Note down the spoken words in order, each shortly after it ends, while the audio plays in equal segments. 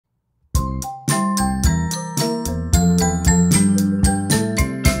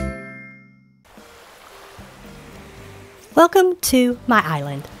Welcome to my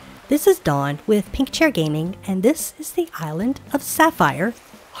island. This is Dawn with Pink Chair Gaming, and this is the island of Sapphire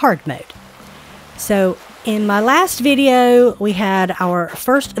hard mode. So in my last video, we had our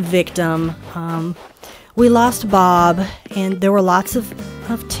first victim. We lost Bob, and there were lots of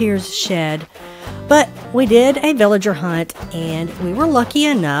tears shed. But we did a villager hunt, and we were lucky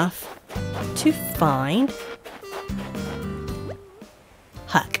enough to find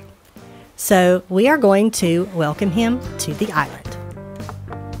Huck. So we are going to welcome him to the island.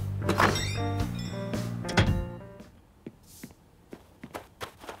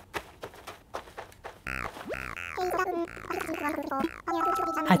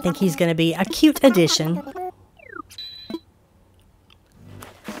 I think he's going to be a cute addition.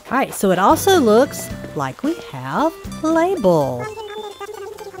 Alright, so it also looks like we have Label.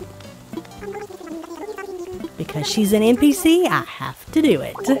 Because she's an NPC, I have to do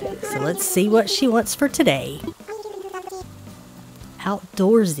it. So let's see what she wants for today.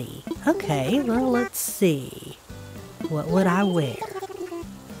 Outdoorsy. Okay, well, let's see. What would I wear?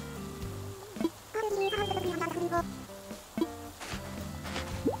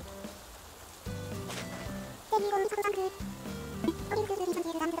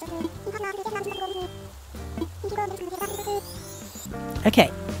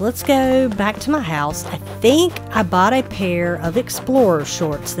 Okay, let's go back to my house. I think I bought a pair of Explorer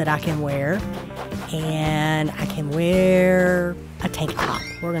shorts that I can wear. And I can wear a tank top.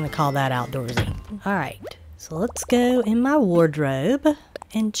 We're going to call that outdoorsy. Alright, so let's go in my wardrobe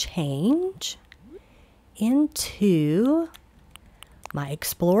and change into my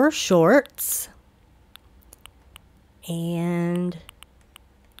Explorer shorts. And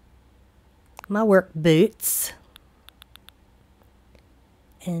my work boots.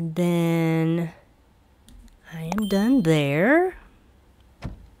 And then I am done there.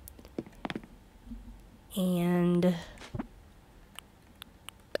 And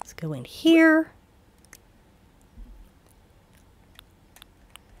let's go in here.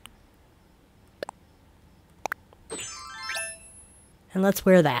 And let's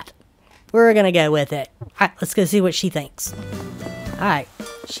wear that. We're going to go with it. All right, let's go see what she thinks. All right,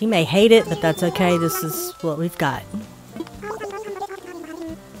 she may hate it, but that's okay. This is what we've got.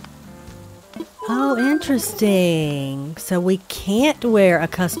 Oh, interesting. So we can't wear a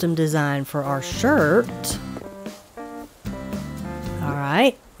custom design for our shirt.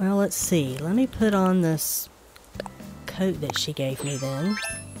 Alright, well, let's see. Let me put on this coat that she gave me then.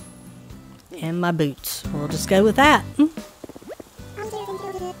 And my boots. We'll just go with that.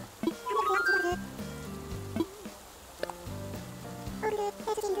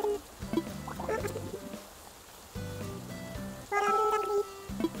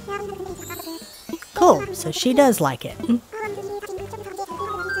 Cool, so she does like it.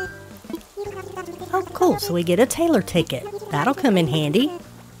 Oh, cool, so we get a tailor ticket. That'll come in handy.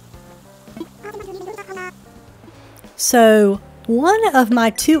 So, one of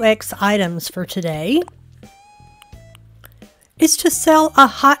my 2X items for today is to sell a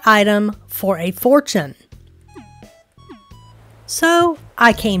hot item for a fortune. So,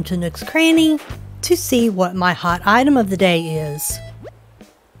 I came to Nook's Cranny to see what my hot item of the day is.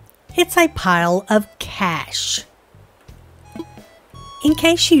 It's a pile of cash. In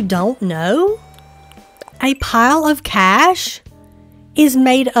case you don't know, a pile of cash is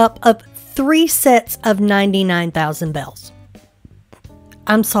made up of 3 sets of 99,000 bells.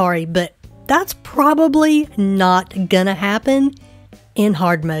 I'm sorry, but that's probably not gonna happen in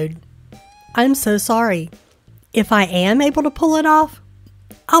hard mode. I'm so sorry. If I am able to pull it off,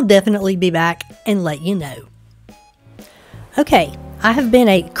 I'll definitely be back and let you know. Okay. I have been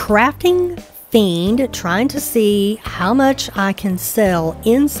a crafting fiend trying to see how much I can sell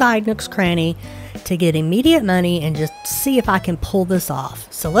inside Nook's Cranny to get immediate money and just see if I can pull this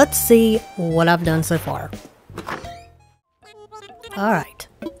off. So let's see what I've done so far. Alright,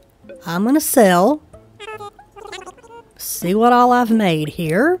 I'm going to sell. See what all I've made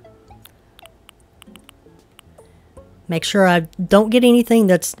here. Make sure I don't get anything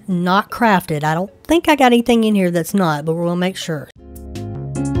that's not crafted. I don't think I got anything in here that's not, but we'll make sure.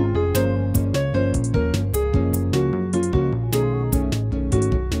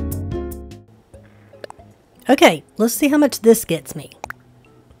 Okay, let's see how much this gets me.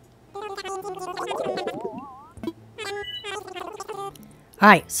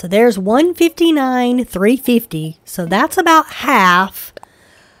 Alright, so there's $159,350, so that's about half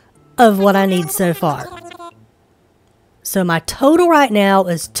of what I need so far. So my total right now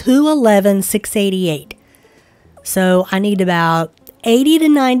is $211,688. So I need about $80 to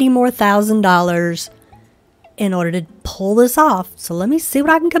 $90 more thousand in order to pull this off. So let me see what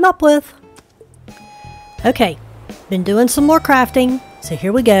I can come up with. Okay, Been doing some more crafting, so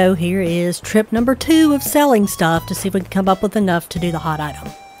here we go. Here is trip number 2 of selling stuff to see if we can come up with enough to do the hot item.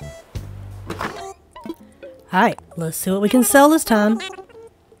 Alright, let's see what we can sell this time.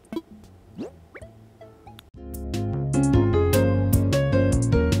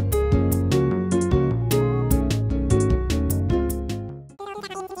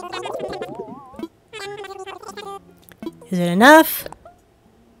 Is it enough?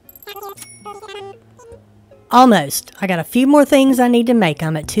 Almost. I got a few more things I need to make.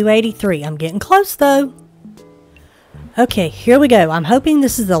 I'm at 283. I'm getting close though. Okay, here we go. I'm hoping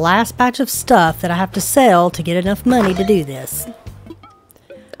this is the last batch of stuff that I have to sell to get enough money to do this.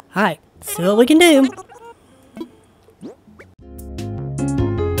 Alright, see what we can do.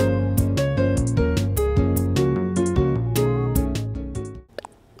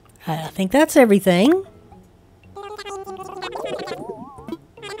 I think that's everything.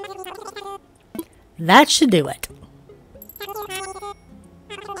 That should do it.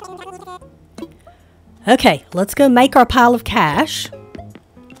 Okay, let's go make our pile of cash.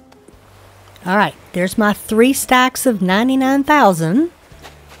 Alright, there's my 3 stacks of 99,000.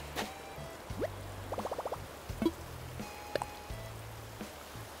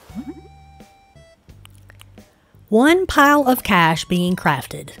 One pile of cash being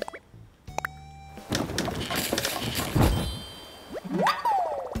crafted.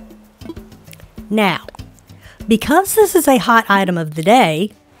 Now, because this is a hot item of the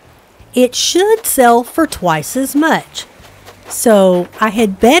day, it should sell for twice as much. So I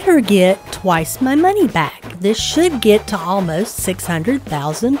had better get twice my money back. This should get to almost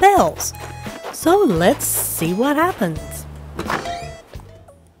 600,000 bells. So let's see what happens.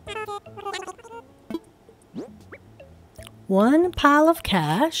 One pile of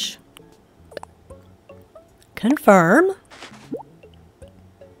cash. Confirm.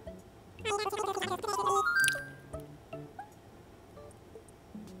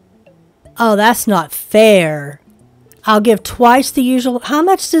 Oh, that's not fair. I'll give twice the usual. How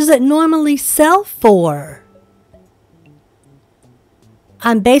much does it normally sell for?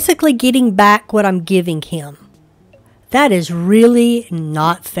 I'm basically getting back what I'm giving him. That is really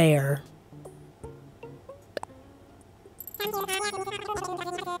not fair.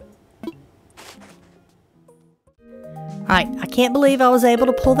 Alright, I can't believe I was able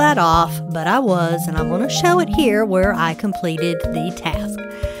to pull that off, but I was, and I'm going to show it here where I completed the task.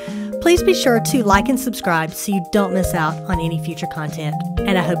 Please be sure to like and subscribe so you don't miss out on any future content,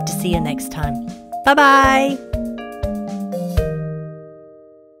 and I hope to see you next time. Bye-bye!